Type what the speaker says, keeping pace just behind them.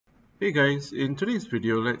Hey guys, in today's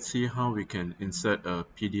video, let's see how we can insert a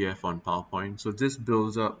PDF on PowerPoint. So this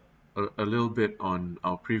builds up a little bit on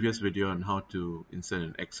our previous video on how to insert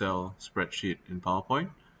an Excel spreadsheet in PowerPoint.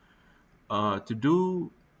 To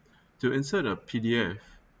insert a PDF,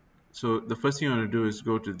 so the first thing you want to do is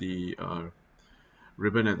go to the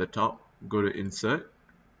ribbon at the top, go to Insert,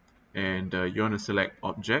 and you want to select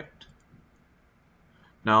Object.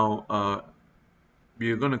 Now,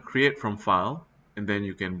 we're going to create from File, and then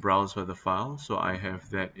you can browse for the file. So I have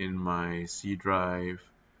that in my C drive,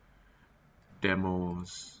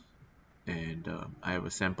 demos, and I have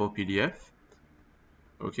a sample PDF.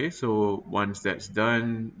 Okay, so once that's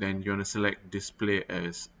done, then you want to select display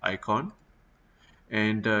as icon.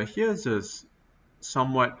 And here's a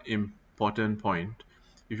somewhat important point.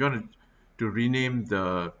 If you want to rename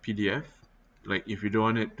the PDF, like if you don't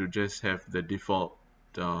want it to just have the default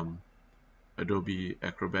Adobe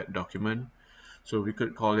Acrobat Document, so we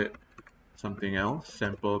could call it something else,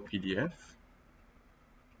 sample PDF.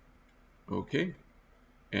 Okay,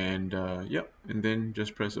 and yep, and then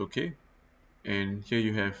just press OK. And here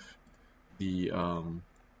you have the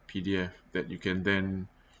PDF that you can then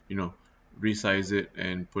resize it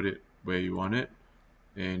and put it where you want it.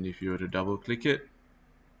 And if you were to double click it,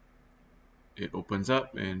 it opens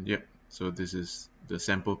up, and yep, so this is the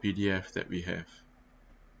sample PDF that we have.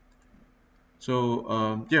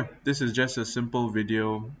 So yeah, this is just a simple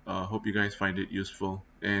video. Hope you guys find it useful,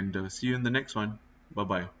 and see you in the next one. Bye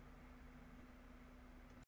bye.